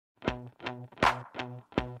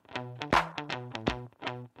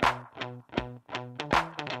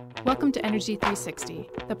Welcome to Energy 360,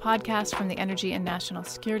 the podcast from the Energy and National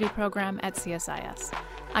Security Program at CSIS.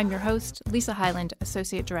 I'm your host, Lisa Hyland,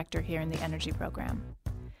 Associate Director here in the Energy Program.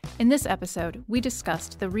 In this episode, we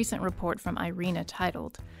discussed the recent report from IRENA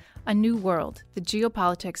titled, A New World, the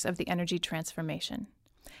Geopolitics of the Energy Transformation.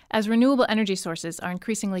 As renewable energy sources are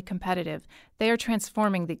increasingly competitive, they are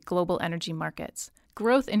transforming the global energy markets.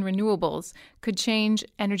 Growth in renewables could change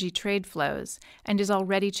energy trade flows and is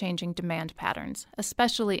already changing demand patterns,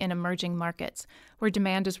 especially in emerging markets where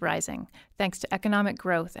demand is rising thanks to economic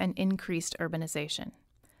growth and increased urbanization.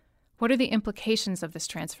 What are the implications of this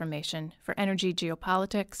transformation for energy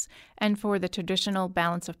geopolitics and for the traditional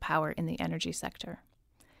balance of power in the energy sector?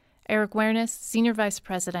 Eric Wearnes, Senior Vice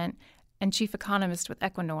President and Chief Economist with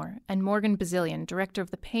Equinor, and Morgan Bazilian, Director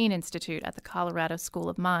of the Payne Institute at the Colorado School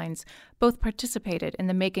of Mines, both participated in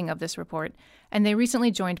the making of this report, and they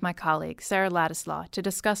recently joined my colleague, Sarah Ladislaw, to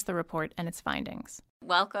discuss the report and its findings.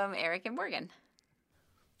 Welcome, Eric and Morgan.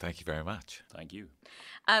 Thank you very much. Thank you.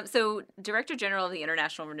 So Director General of the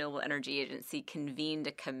International Renewable Energy Agency convened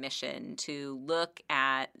a commission to look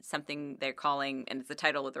at something they're calling, and it's the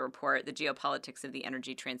title of the report, The Geopolitics of the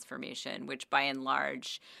Energy Transformation, which by and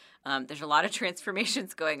large, there's a lot of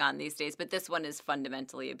transformations going on these days, but this one is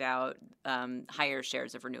fundamentally about higher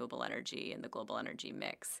shares of renewable energy in the global energy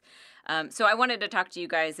mix. So I wanted to talk to you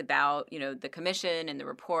guys about, the commission and the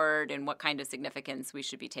report and what kind of significance we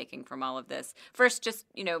should be taking from all of this. First, just,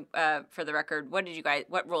 for the record,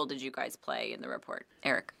 what role did you guys play in the report?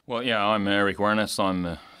 Eric? Well, yeah, I'm Eric Wearnes.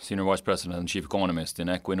 I'm Senior Vice President and Chief Economist in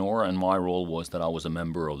Equinor, and my role was that I was a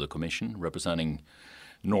member of the commission representing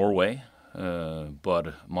Norway.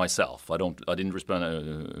 But myself, I didn't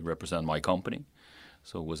represent my company,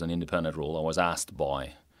 so it was an independent role. I was asked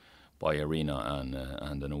by IRENA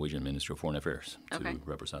and the Norwegian Ministry of Foreign Affairs to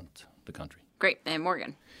represent the country. Great, and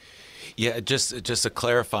Morgan. Yeah, just a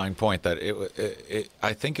clarifying point that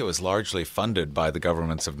I think it was largely funded by the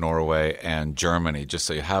governments of Norway and Germany, just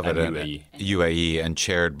so you have it. UAE, and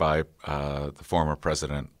chaired by the former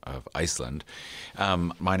president of Iceland.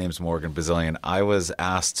 My name's Morgan Bazilian. I was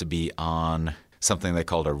asked to be on something they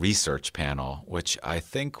called a research panel, which I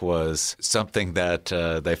think was something that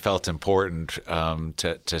they felt important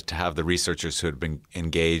to have the researchers who had been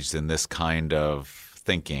engaged in this kind of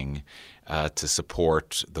thinking to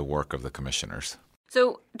support the work of the commissioners.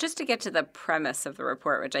 So just to get to the premise of the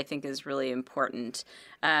report, which I think is really important,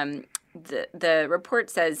 the report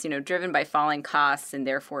says, driven by falling costs and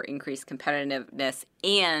therefore increased competitiveness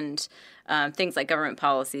and things like government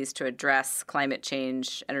policies to address climate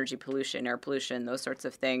change, energy pollution, air pollution, those sorts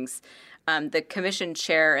of things. The commission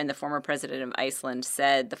chair and the former president of Iceland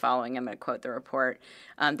said the following, I'm going to quote the report.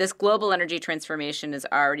 This global energy transformation is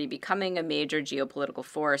already becoming a major geopolitical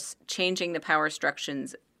force, changing the power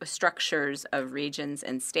structures of regions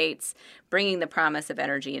and states, bringing the promise of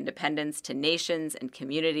energy independence to nations and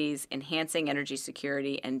communities, enhancing energy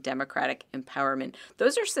security and democratic empowerment.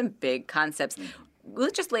 Those are some big concepts.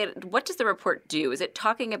 Let's just lay it. What does the report do? Is it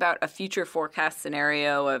talking about a future forecast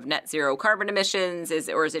scenario of net zero carbon emissions,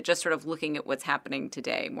 or is it just sort of looking at what's happening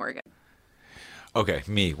today, Morgan? Okay,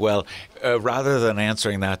 me. Well, rather than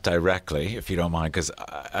answering that directly, if you don't mind, because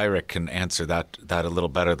Eric can answer that a little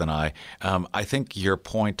better than I think your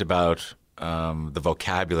point about the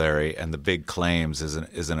vocabulary and the big claims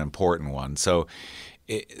is an important one. So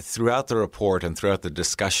throughout the report and throughout the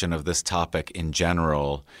discussion of this topic in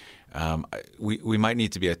general, we might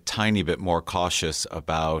need to be a tiny bit more cautious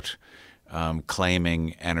about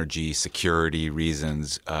claiming energy security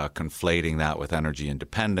reasons, conflating that with energy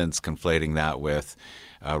independence, conflating that with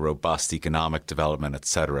robust economic development, et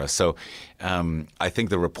cetera. So I think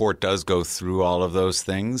the report does go through all of those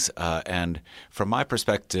things. And from my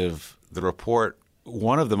perspective, the report,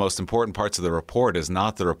 one of the most important parts of the report is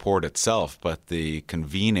not the report itself, but the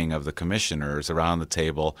convening of the commissioners around the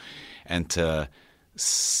table and to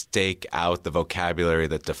stake out the vocabulary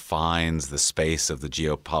that defines the space of the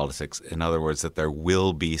geopolitics. In other words, that there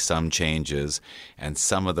will be some changes, and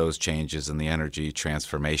some of those changes in the energy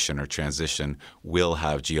transformation or transition will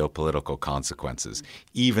have geopolitical consequences,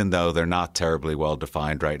 even though they're not terribly well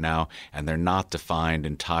defined right now, and they're not defined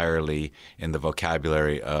entirely in the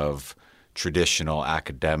vocabulary of traditional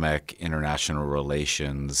academic international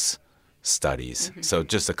relations studies. Mm-hmm. So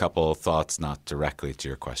just a couple of thoughts, not directly to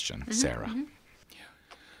your question, Sarah. Mm-hmm.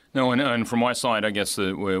 No, and from my side, I guess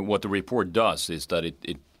what the report does is that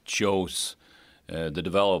it shows the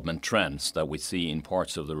development trends that we see in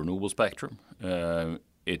parts of the renewable spectrum.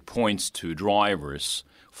 It points to drivers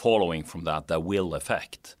following from that will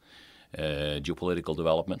affect geopolitical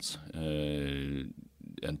developments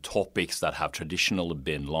and topics that have traditionally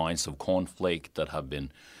been lines of conflict, that have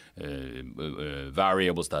been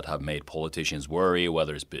variables that have made politicians worry,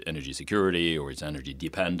 whether it's energy security or it's energy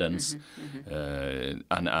dependence,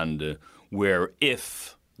 and where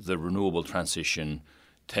if the renewable transition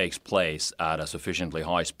takes place at a sufficiently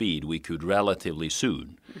high speed, we could relatively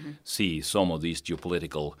soon see some of these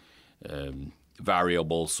geopolitical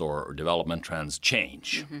variables or development trends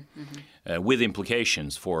change, with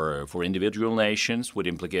implications for individual nations, with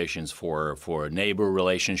implications for neighbor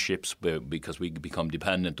relationships, because we become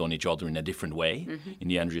dependent on each other in a different way in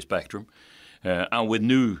the energy spectrum, and with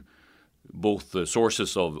new both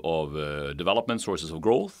sources of development, sources of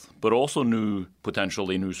growth, but also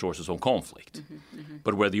potentially new sources of conflict.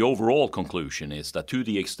 But where the overall conclusion is that to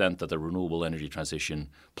the extent that the renewable energy transition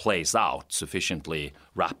plays out sufficiently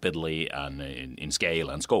rapidly and in scale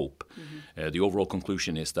and scope, the overall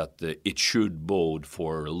conclusion is that it should bode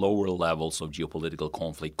for lower levels of geopolitical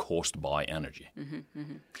conflict caused by energy.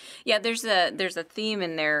 Yeah, there's a theme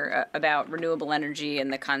in there about renewable energy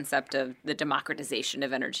and the concept of the democratization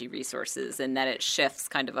of energy resources, and that it shifts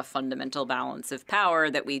kind of a fundamental balance of power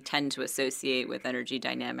that we tend to associate with energy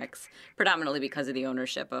dynamics, predominantly because of the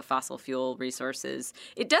ownership of fossil fuel resources.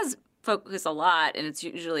 It does focus a lot, and it's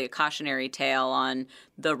usually a cautionary tale on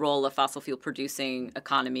the role of fossil fuel producing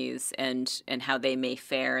economies and how they may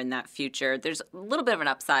fare in that future. There's a little bit of an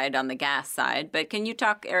upside on the gas side, but can you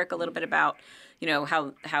talk, Eric, a little bit about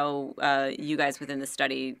how you guys within the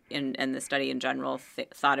study and the study in general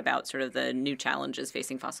thought about sort of the new challenges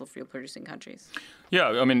facing fossil fuel producing countries? Yeah,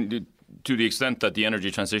 I mean, to the extent that the energy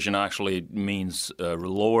transition actually means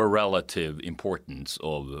lower relative importance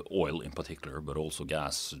of oil in particular, but also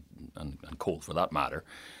gas and coal for that matter,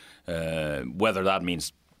 whether that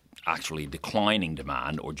means actually declining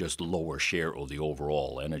demand or just lower share of the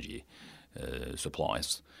overall energy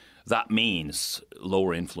supplies, that means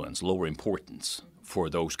lower influence, lower importance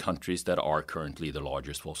for those countries that are currently the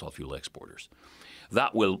largest fossil fuel exporters.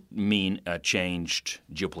 That will mean a changed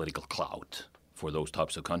geopolitical clout for those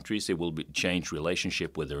types of countries. It will change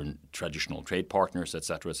relationship with their traditional trade partners, et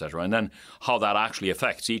cetera, et cetera. And then how that actually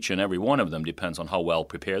affects each and every one of them depends on how well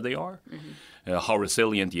prepared they are, how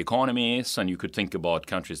resilient the economy is. And you could think about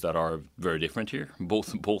countries that are very different here,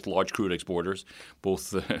 both large crude exporters,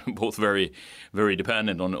 both very, very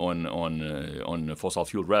dependent on fossil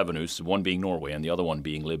fuel revenues, one being Norway and the other one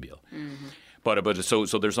being Libya. But so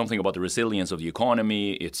there's something about the resilience of the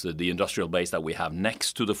economy. It's the industrial base that we have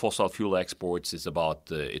next to the fossil fuel exports. It's about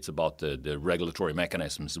the regulatory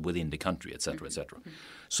mechanisms within the country, et cetera, et cetera.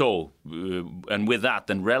 So and with that,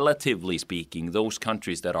 then relatively speaking, those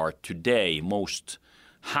countries that are today most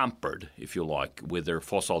hampered, if you like, with their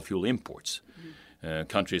fossil fuel imports,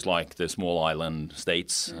 countries like the small island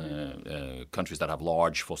states, countries that have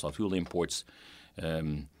large fossil fuel imports.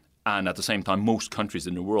 And at the same time, most countries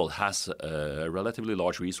in the world has a relatively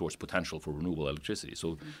large resource potential for renewable electricity.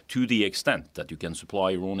 So to the extent that you can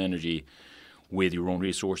supply your own energy with your own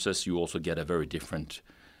resources, you also get a very different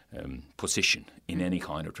position in any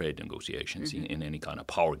kind of trade negotiations, in any kind of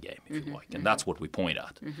power game, if you like. And that's what we point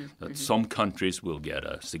at, that some countries will get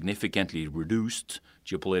a significantly reduced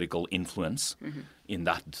geopolitical influence in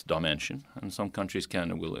that dimension, and some countries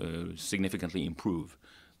will significantly improve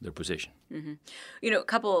their position. A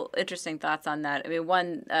couple interesting thoughts on that. I mean,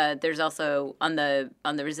 one, there's also on the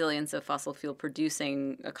resilience of fossil fuel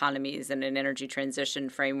producing economies and an energy transition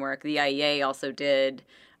framework. The IEA also did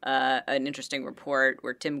an interesting report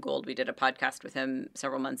where Tim Gould, we did a podcast with him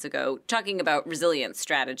several months ago, talking about resilience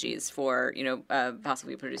strategies for fossil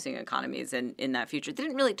fuel producing economies in that future. They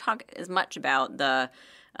didn't really talk as much about the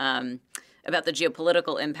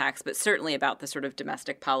geopolitical impacts, but certainly about the sort of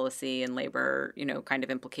domestic policy and labor, kind of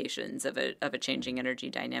implications of a changing energy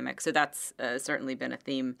dynamic. So that's certainly been a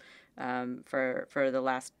theme for the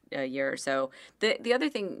last year or so. The other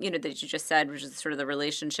thing, that you just said, which is sort of the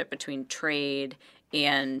relationship between trade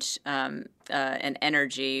and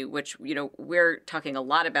energy, which, we're talking a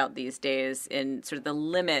lot about these days in sort of the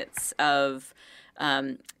limits of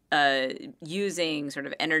using sort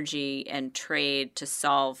of energy and trade to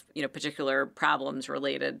solve, particular problems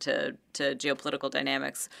related to geopolitical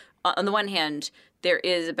dynamics. On the one hand, there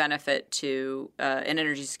is a benefit to an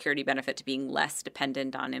energy security benefit to being less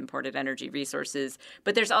dependent on imported energy resources.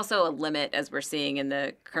 But there's also a limit, as we're seeing in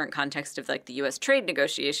the current context of like the U.S. trade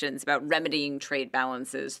negotiations, about remedying trade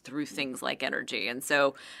balances through things like energy. And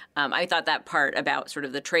so I thought that part about sort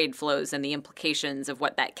of the trade flows and the implications of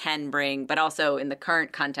what that can bring, but also in the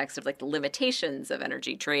current context of like the limitations of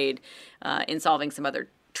energy trade in solving some other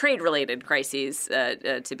trade-related crises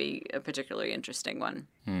to be a particularly interesting one.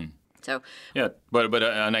 So yeah, but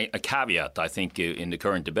a caveat I think in the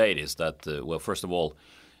current debate is that well, first of all,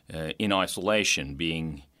 in isolation,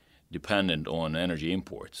 being dependent on energy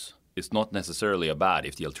imports, it's not necessarily a bad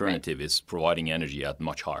if the alternative is providing energy at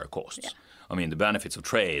much higher costs. Yeah. I mean, the benefits of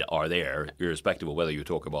trade are there, irrespective of whether you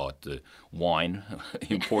talk about wine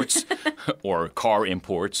imports or car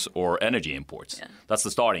imports or energy imports. Yeah. That's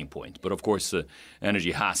the starting point. But of course,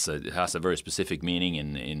 energy has a very specific meaning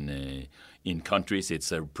in countries.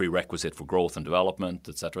 It's a prerequisite for growth and development,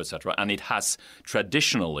 et cetera, and it has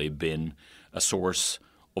traditionally been a source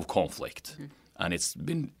of conflict. Mm-hmm. And it's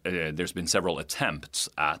been there's been several attempts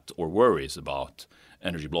at or worries about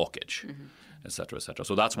energy blockage, et cetera, et cetera.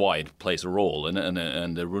 So that's why it plays a role.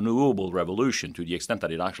 And the renewable revolution, to the extent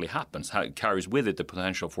that it actually happens, carries with it the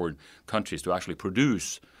potential for countries to actually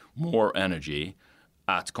produce more energy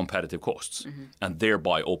at competitive costs, and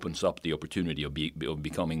thereby opens up the opportunity of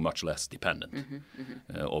becoming much less dependent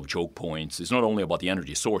of choke points. It's not only about the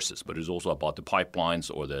energy sources, but it's also about the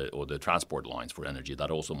pipelines or the transport lines for energy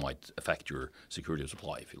that also might affect your security of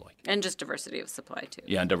supply, if you like. And just diversity of supply, too.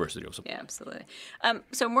 Yeah, and diversity of supply. Yeah, absolutely.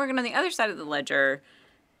 So, Morgan, on the other side of the ledger,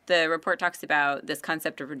 the report talks about this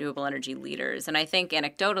concept of renewable energy leaders. And I think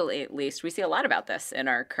anecdotally, at least, we see a lot about this in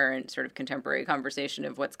our current sort of contemporary conversation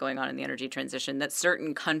of what's going on in the energy transition, that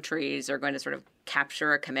certain countries are going to sort of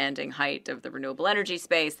capture a commanding height of the renewable energy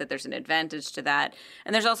space, that there's an advantage to that.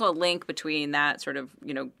 And there's also a link between that sort of,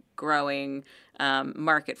 growing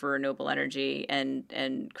market for renewable energy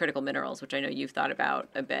and critical minerals, which I know you've thought about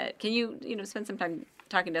a bit. Can you, spend some time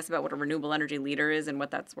talking to us about what a renewable energy leader is and what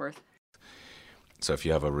that's worth? So if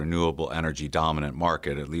you have a renewable energy dominant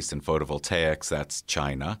market, at least in photovoltaics, that's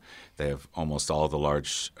China. They have almost all the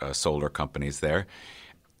large solar companies there.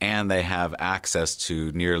 And they have access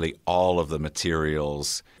to nearly all of the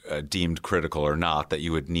materials deemed critical or not that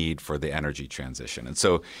you would need for the energy transition. And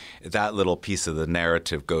so that little piece of the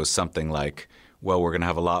narrative goes something like, well, we're going to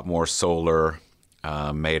have a lot more solar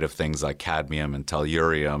made of things like cadmium and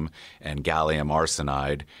tellurium and gallium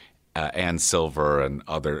arsenide and silver and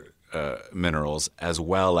other minerals, as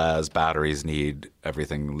well as batteries need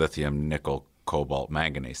everything lithium, nickel, cobalt,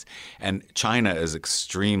 manganese. And China is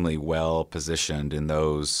extremely well positioned in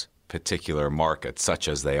those particular markets, such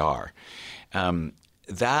as they are.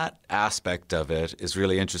 That aspect of it is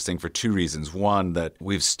really interesting for two reasons. One, that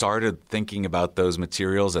we've started thinking about those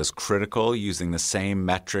materials as critical using the same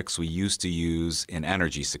metrics we used to use in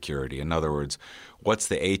energy security. In other words, what's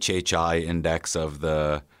the HHI index of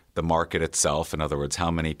the market itself? In other words,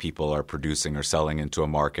 how many people are producing or selling into a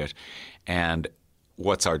market, and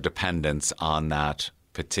what's our dependence on that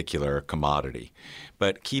particular commodity.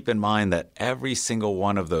 But keep in mind that every single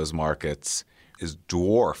one of those markets is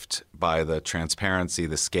dwarfed by the transparency,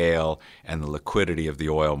 the scale, and the liquidity of the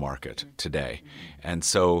oil market today. And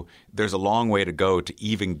so there's a long way to go to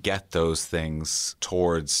even get those things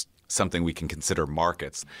towards something we can consider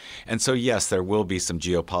markets. And so, yes, there will be some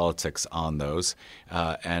geopolitics on those,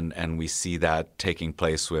 and we see that taking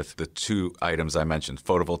place with the two items I mentioned.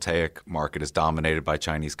 Photovoltaic market is dominated by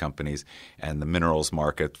Chinese companies, and the minerals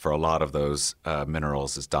market for a lot of those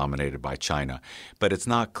minerals is dominated by China. But it's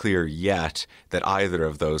not clear yet that either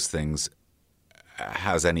of those things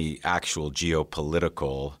has any actual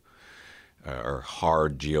geopolitical or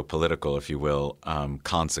hard geopolitical, if you will,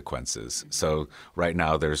 consequences. So right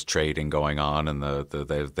now there's trading going on, and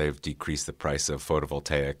they've decreased the price of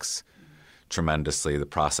photovoltaics tremendously. The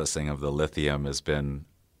processing of the lithium has been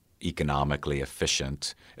economically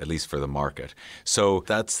efficient, at least for the market. So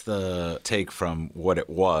that's the take from what it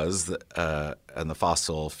was and the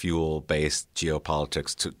fossil fuel-based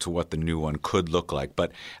geopolitics to what the new one could look like.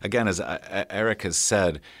 But again, as Eric has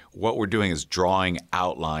said, what we're doing is drawing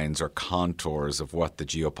outlines or contours of what the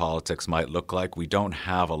geopolitics might look like. We don't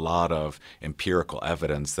have a lot of empirical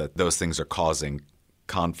evidence that those things are causing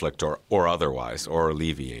conflict or otherwise, or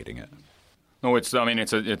alleviating it. No, it's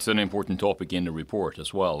an important topic in the report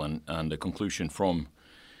as well, and the conclusion from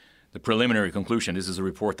the preliminary conclusion. This is a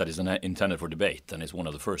report that is intended for debate, and it's one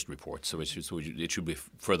of the first reports, so it should be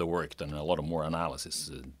further worked and a lot of more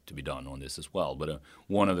analysis to be done on this as well. But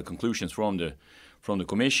one of the conclusions from the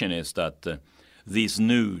Commission is that these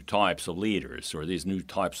new types of leaders, or these new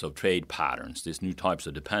types of trade patterns, these new types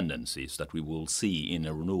of dependencies that we will see in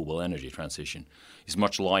a renewable energy transition is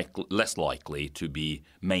much less likely to be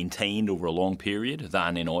maintained over a long period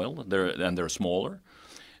than in oil. They're smaller.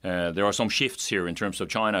 There are some shifts here in terms of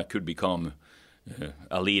China could become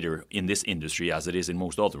a leader in this industry as it is in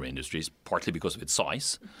most other industries, partly because of its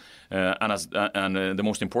size. And the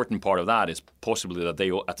most important part of that is possibly that they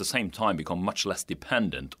at the same time become much less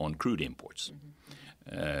dependent on crude imports.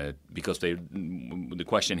 because the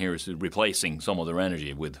question here is replacing some of their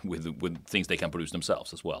energy with things they can produce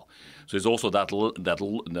themselves as well. So it's also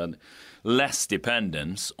that less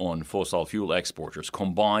dependence on fossil fuel exporters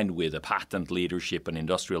combined with a patent leadership, an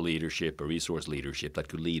industrial leadership, a resource leadership that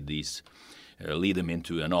could lead them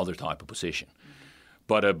into another type of position.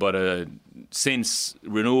 But since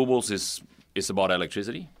renewables is about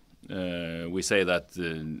electricity. We say that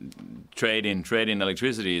trade in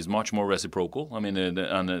electricity is much more reciprocal. I mean,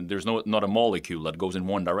 there's not a molecule that goes in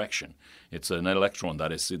one direction. It's an electron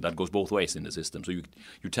that goes both ways in the system. So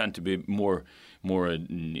you tend to be more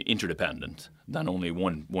interdependent than only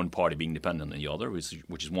one party being dependent on the other,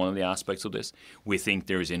 which is one of the aspects of this. We think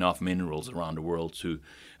there is enough minerals around the world to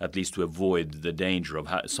at least to avoid the danger of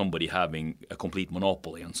somebody having a complete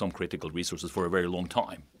monopoly on some critical resources for a very long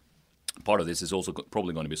time. Part of this is also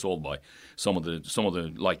probably going to be solved by some of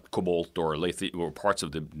the like cobalt or lithium or parts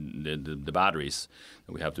of the batteries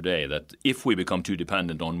that we have today. That if we become too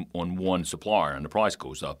dependent on one supplier and the price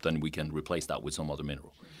goes up, then we can replace that with some other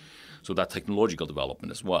mineral. So that technological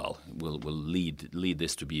development as well will lead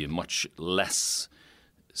this to be a much less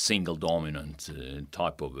single dominant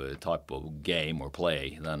type of game or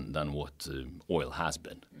play than what oil has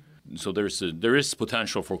been. So there is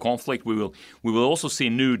potential for conflict. We will also see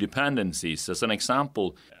new dependencies. As an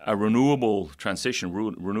example, a renewable transition,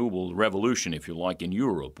 renewable revolution, if you like, in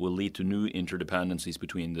Europe will lead to new interdependencies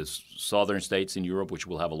between the southern states in Europe, which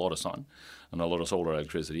will have a lot of sun and a lot of solar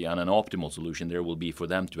electricity, and an optimal solution there will be for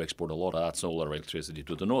them to export a lot of that solar electricity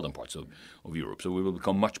to the northern parts of Europe. So we will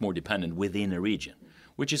become much more dependent within a region,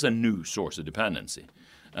 which is a new source of dependency.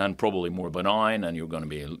 And probably more benign, and you're going to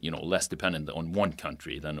be, less dependent on one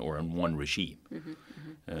country or on one regime. Mm-hmm,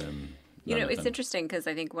 mm-hmm. It's interesting because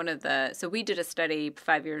I think so we did a study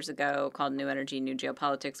 5 years ago called New Energy, New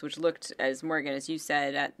Geopolitics, which looked, as Morgan, as you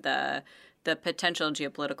said, at the potential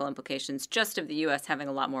geopolitical implications just of the U.S. having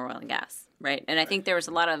a lot more oil and gas, right? And I think there was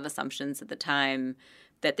a lot of assumptions at the time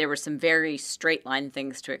that there were some very straight line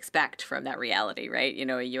things to expect from that reality, right?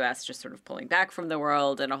 A U.S. just sort of pulling back from the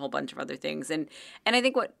world and a whole bunch of other things. And I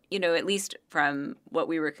think what, at least from what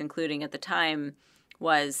we were concluding at the time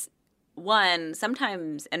was, one,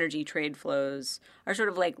 sometimes energy trade flows are sort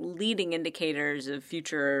of like leading indicators of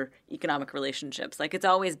future economic relationships. Like it's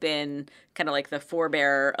always been kind of like the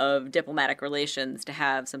forebear of diplomatic relations to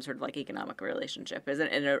have some sort of like economic relationship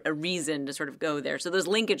and a reason to sort of go there. So those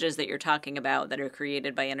linkages that you're talking about that are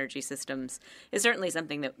created by energy systems is certainly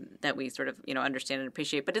something that we sort of, understand and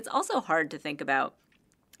appreciate. But it's also hard to think about,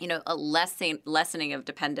 a lessening of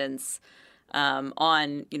dependence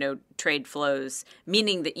on trade flows,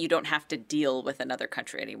 meaning that you don't have to deal with another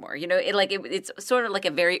country anymore. It's sort of like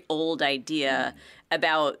a very old idea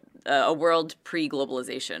about a world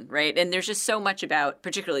pre-globalization, right? And there's just so much about,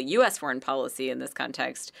 particularly U.S. foreign policy in this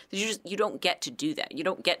context, that you don't get to do that. You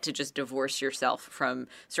don't get to just divorce yourself from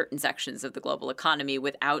certain sections of the global economy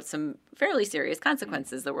without some fairly serious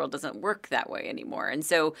consequences. The world doesn't work that way anymore. And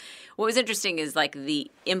so what was interesting is like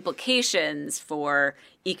the implications for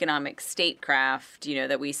economic statecraft,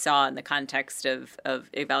 that we saw in the context of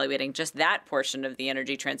evaluating just that portion of the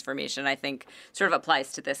energy transformation, I think sort of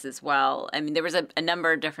applies to this as well. I mean, there was a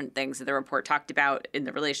number of different things that the report talked about in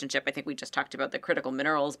the relationship. I think we just talked about the critical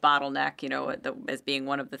minerals bottleneck, as being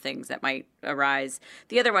one of the things that might arise.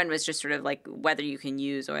 The other one was just sort of like whether you can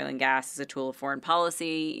use oil and gas as a tool of foreign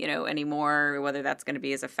policy, anymore, whether that's going to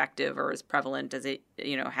be as effective or as prevalent as it,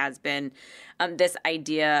 has been. This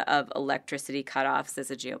idea of electricity cutoffs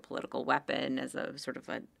as a geopolitical weapon, as a sort of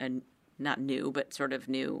a not new, but sort of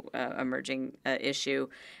new emerging issue.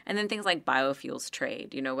 And then things like biofuels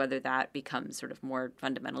trade, whether that becomes sort of more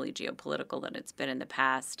fundamentally geopolitical than it's been in the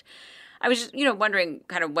past. I was just, wondering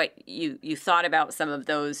kind of what you thought about some of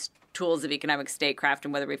those tools of economic statecraft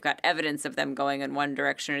and whether we've got evidence of them going in one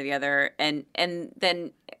direction or the other. And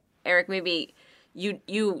then, Eric, maybe you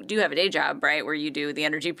do have a day job, right, where you do the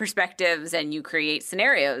energy perspectives and you create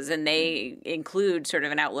scenarios, and they include sort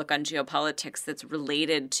of an outlook on geopolitics that's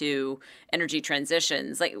related to energy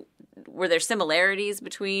transitions. Like, were there similarities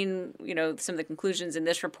between, some of the conclusions in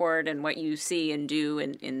this report and what you see and do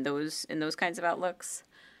in those kinds of outlooks?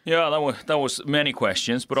 Yeah, that was many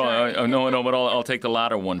questions, but I'll take the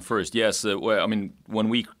latter one first. Yes, when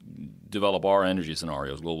we develop our energy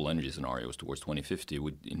scenarios, global energy scenarios towards 2050,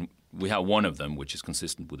 we have one of them which is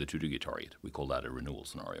consistent with the 2-degree target. We call that a renewal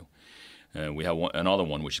scenario. We have another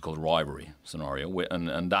one which is called rivalry scenario,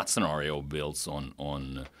 and that scenario builds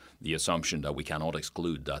on the assumption that we cannot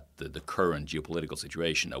exclude that the current geopolitical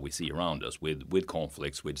situation that we see around us with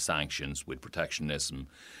conflicts, with sanctions, with protectionism,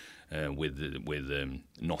 with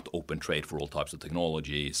not open trade for all types of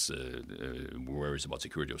technologies, worries about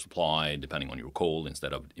security of supply, depending on your coal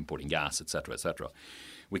instead of importing gas, etc., etc.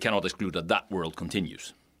 We cannot exclude that world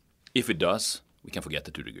continues. If it does, we can forget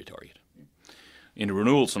the 2-degree target. In the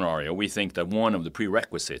renewable scenario, we think that one of the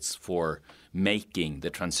prerequisites for making the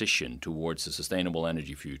transition towards a sustainable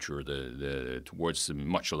energy future, towards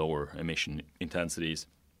much lower emission intensities,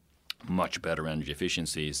 much better energy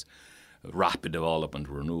efficiencies, rapid development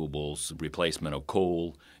of renewables, replacement of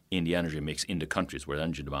coal in the energy mix in the countries where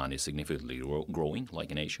energy demand is significantly growing,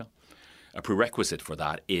 like in Asia. A prerequisite for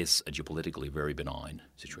that is a geopolitically very benign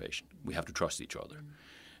situation. We have to trust each other.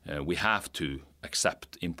 We have to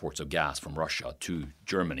accept imports of gas from Russia to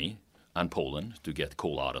Germany and Poland to get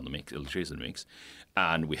coal out of the mix, electricity mix,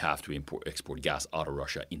 and we have to export gas out of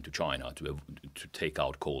Russia into China to take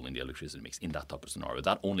out coal in the electricity mix in that type of scenario.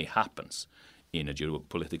 That only happens in a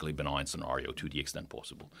geopolitically benign scenario to the extent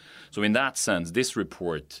possible. So in that sense, this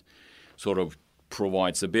report sort of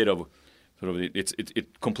provides a bit of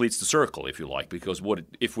it completes the circle, if you like, because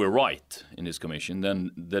if we're right in this commission, then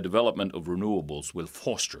the development of renewables will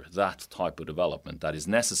foster that type of development that is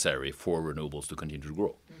necessary for renewables to continue to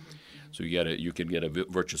grow. Mm-hmm. So you can get a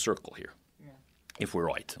virtuous circle here, if we're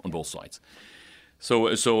right on both sides.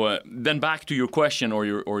 So then back to your question or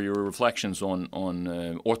your reflections on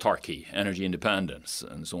autarky, energy independence,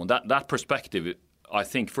 and so on. That perspective, I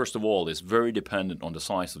think, first of all, is very dependent on the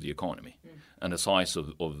size of the economy and the size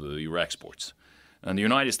of your exports. And the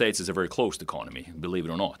United States is a very closed economy, believe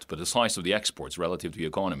it or not, but the size of the exports relative to the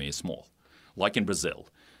economy is small, like in Brazil,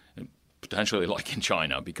 and potentially like in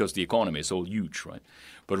China, because the economy is so huge, right?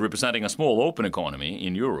 But representing a small open economy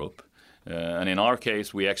in Europe, and in our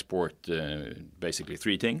case, we export basically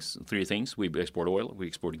three things. We export oil, we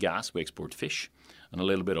export gas, we export fish, and a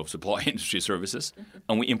little bit of supply industry services,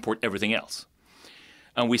 and we import everything else.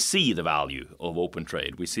 And we see the value of open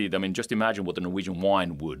trade. We see, just imagine what the Norwegian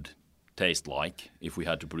wine would taste like if we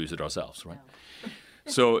had to produce it ourselves, right?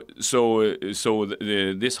 So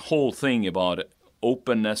this whole thing about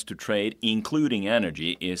openness to trade, including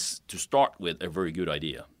energy, is to start with a very good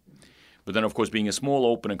idea. But then, of course, being a small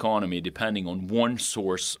open economy, depending on one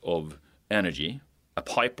source of energy, a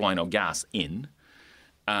pipeline of gas in,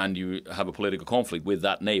 and you have a political conflict with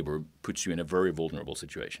that neighbor, puts you in a very vulnerable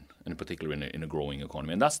situation, and in particular in a growing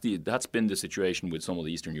economy. And that's been the situation with some of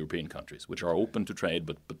the Eastern European countries, which are open to trade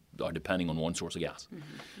but are depending on one source of gas.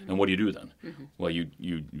 Mm-hmm. And what do you do then? Mm-hmm. Well,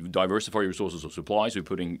 you diversify your sources of supply. So you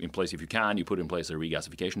put in place, if you can, you put in place a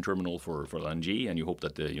regasification terminal for LNG, and you hope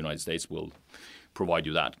that the United States will provide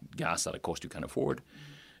you that gas at a cost you can afford.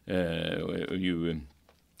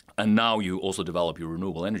 And now you also develop your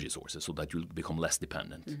renewable energy sources so that you become less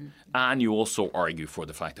dependent. Mm-hmm. And you also argue for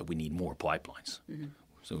the fact that we need more pipelines.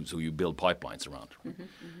 Mm-hmm. So you build pipelines around.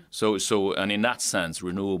 Mm-hmm. So and in that sense,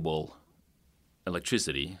 renewable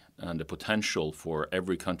electricity and the potential for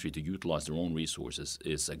every country to utilize their own resources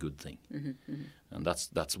is a good thing. Mm-hmm. Mm-hmm. And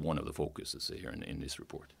that's one of the focuses here in this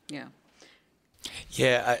report. Yeah.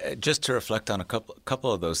 Yeah, just to reflect on a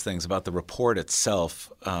couple of those things about the report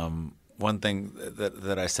itself. One thing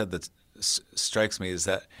that I said that strikes me is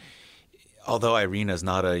that although IRENA is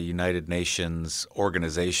not a United Nations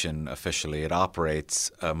organization officially, it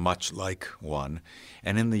operates much like one.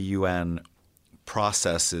 And in the UN,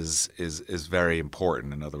 process is very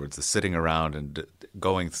important. In other words, the sitting around and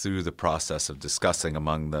going through the process of discussing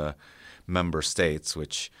among the member states,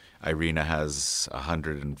 which IRENA has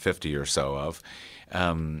 150 or so of,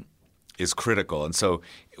 is critical. And so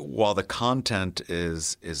while the content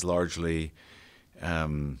is largely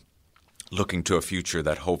looking to a future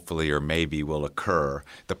that hopefully or maybe will occur,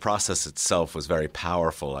 the process itself was very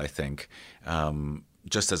powerful, I think,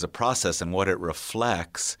 just as a process. And what it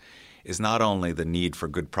reflects is not only the need for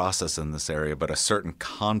good process in this area, but a certain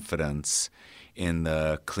confidence in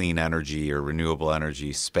the clean energy or renewable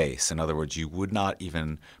energy space. In other words, you would not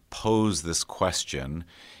even pose this question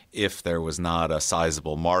if there was not a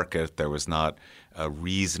sizable market, there was not a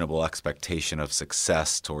reasonable expectation of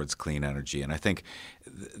success towards clean energy. And I think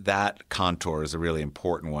that contour is a really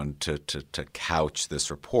important one to couch this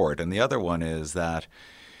report. And the other one is that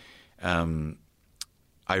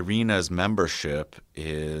IRENA's membership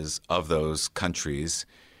is of those countries,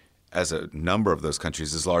 as a number of those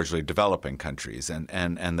countries, is largely developing countries, and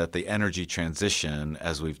that the energy transition,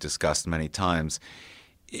 as we've discussed many times,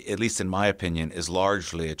 at least in my opinion, is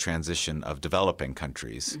largely a transition of developing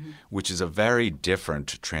countries, which is a very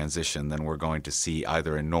different transition than we're going to see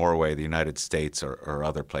either in Norway, the United States, or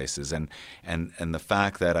other places. And the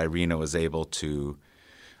fact that IRENA was able to,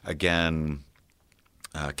 again,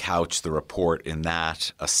 couch the report in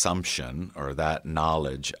that assumption or that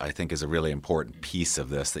knowledge, I think is a really important piece of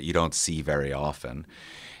this that you don't see very often.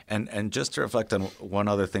 And just to reflect on one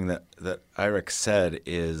other thing that Eirik said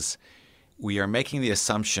is we are making the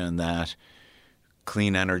assumption that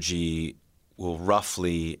clean energy will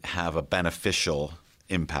roughly have a beneficial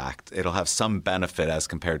impact. It'll have some benefit as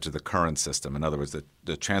compared to the current system. In other words,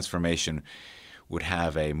 the transformation would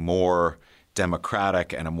have a more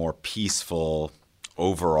democratic and a more peaceful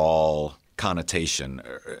overall connotation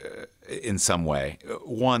in some way.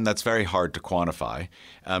 One, that's very hard to quantify.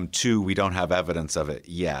 Two, we don't have evidence of it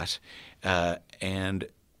yet. And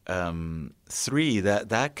three,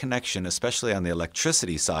 that connection, especially on the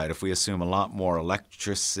electricity side, if we assume a lot more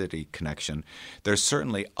electricity connection, there's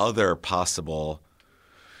certainly other possible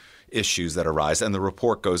issues that arise. And the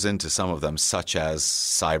report goes into some of them, such as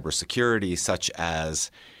cybersecurity, such as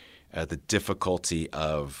the difficulty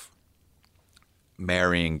of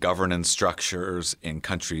marrying governance structures in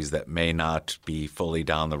countries that may not be fully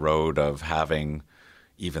down the road of having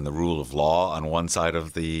even the rule of law on one side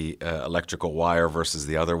of the electrical wire versus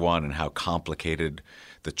the other one, and how complicated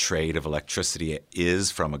the trade of electricity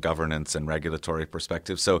is from a governance and regulatory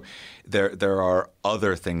perspective. So there are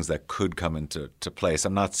other things that could come into place.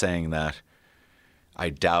 I'm not saying that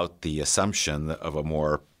I doubt the assumption of a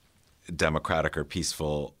more democratic or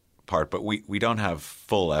peaceful part, but we don't have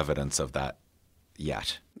full evidence of that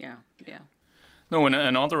yet. Yeah. No, and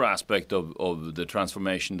another aspect of the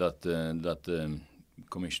transformation that the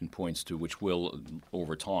Commission points to, which will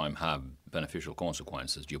over time have beneficial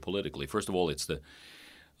consequences geopolitically. First of all, it's the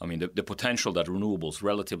potential that renewables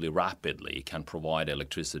relatively rapidly can provide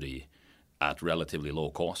electricity at relatively low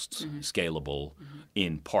costs, scalable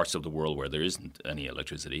in parts of the world where there isn't any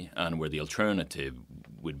electricity, and where the alternative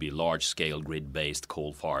would be large-scale grid-based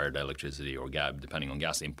coal-fired electricity or depending on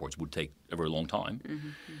gas imports, would take a very long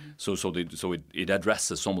time. So it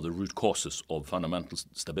addresses some of the root causes of fundamental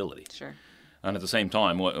stability. Sure. And at the same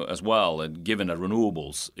time, as well, given that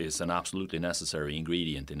renewables is an absolutely necessary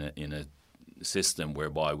ingredient in a system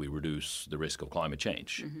whereby we reduce the risk of climate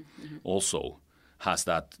change, also has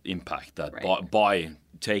that impact that by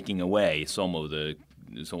taking away some of the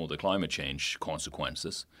climate change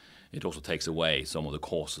consequences, it also takes away some of the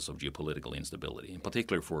causes of geopolitical instability, in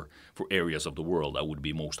particular for areas of the world that would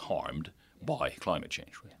be most harmed by climate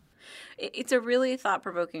change. It's a really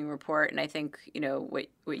thought-provoking report, and I think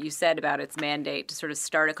what you said about its mandate to sort of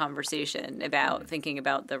start a conversation about thinking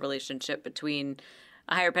about the relationship between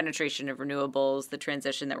a higher penetration of renewables, the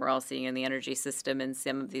transition that we're all seeing in the energy system, and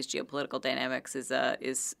some of these geopolitical dynamics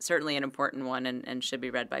is certainly an important one, and should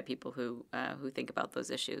be read by people who think about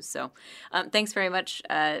those issues. So, thanks very much,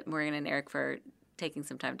 Morgan and Eirik, for taking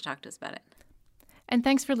some time to talk to us about it. And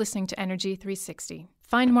thanks for listening to Energy 360.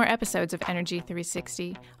 Find more episodes of Energy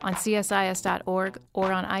 360 on csis.org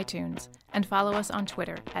or on iTunes, and follow us on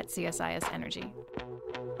Twitter @CSIS Energy.